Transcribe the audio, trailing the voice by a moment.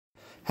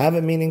Have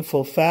a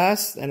meaningful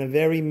fast and a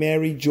very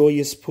merry,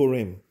 joyous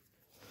Purim.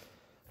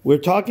 We're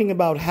talking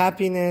about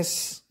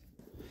happiness,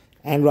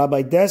 and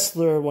Rabbi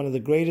Dessler, one of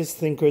the greatest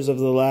thinkers of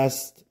the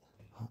last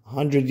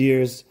 100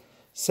 years,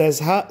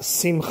 says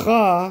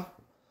Simcha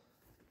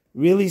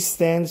really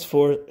stands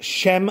for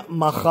Shem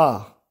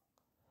Macha.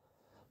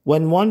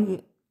 When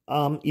one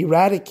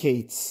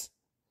eradicates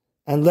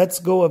and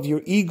lets go of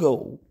your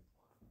ego,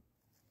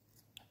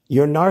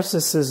 your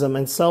narcissism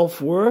and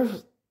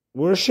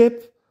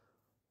self-worship,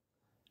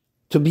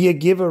 to be a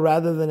giver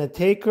rather than a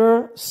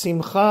taker,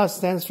 Simcha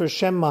stands for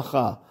Shem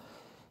Macha.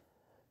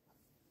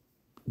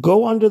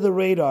 Go under the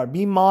radar,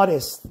 be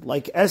modest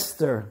like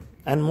Esther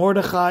and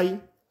Mordechai,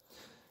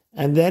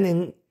 and then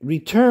in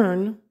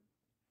return,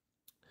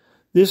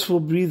 this will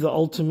be the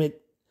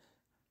ultimate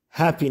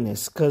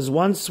happiness. Because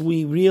once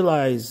we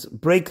realize,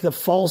 break the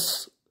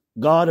false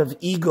god of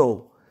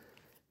ego,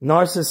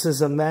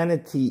 narcissism,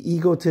 vanity,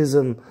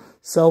 egotism,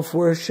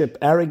 self-worship,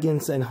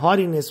 arrogance, and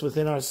haughtiness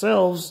within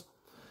ourselves,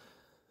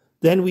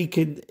 then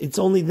it's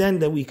only then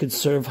that we could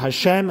serve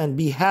Hashem and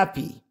be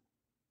happy.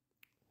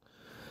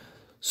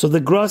 So the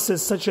Gra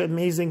says such an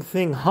amazing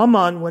thing.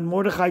 Haman, when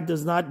Mordechai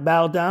does not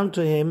bow down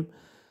to him,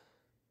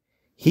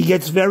 he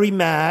gets very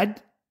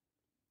mad,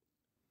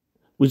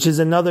 which is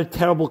another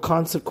terrible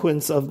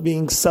consequence of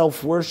being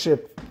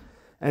self-worship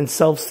and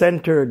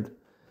self-centered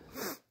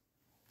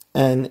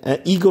and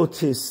an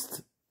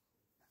egotist,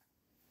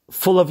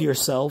 full of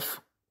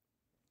yourself.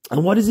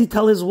 And what does he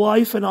tell his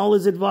wife and all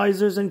his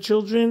advisors and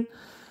children?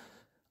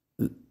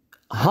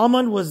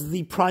 Haman was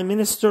the prime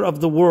minister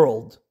of the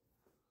world.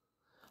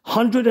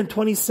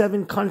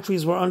 127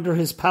 countries were under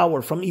his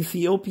power, from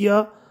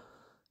Ethiopia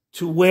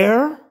to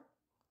where?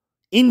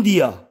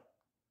 India.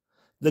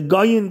 The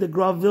Gaon, the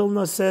Gra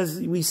Vilna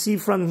says, we see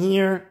from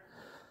here,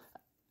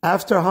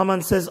 after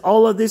Haman says,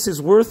 all of this is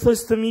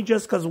worthless to me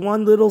just because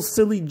one little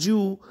silly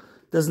Jew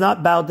does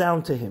not bow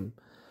down to him.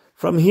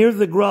 From here,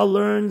 the Gra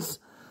learns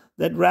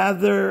that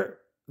rather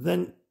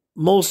than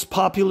most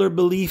popular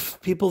belief,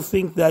 people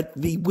think that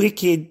the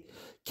wicked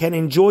can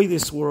enjoy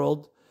this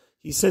world.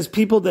 He says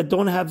people that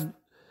don't have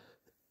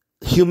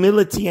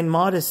humility and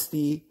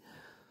modesty,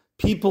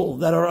 people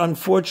that are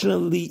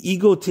unfortunately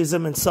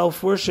egotism and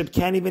self-worship,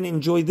 can't even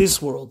enjoy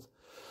this world.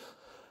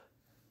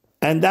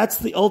 And that's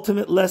the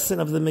ultimate lesson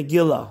of the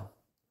Megillah.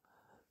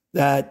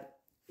 That,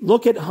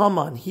 look at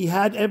Haman. He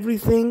had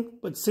everything,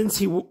 but since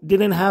he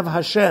didn't have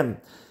Hashem,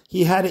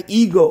 he had an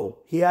ego,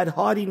 he had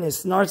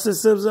haughtiness,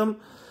 narcissism,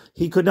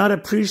 he could not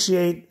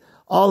appreciate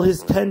all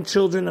his 10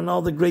 children and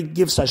all the great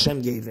gifts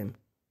Hashem gave him.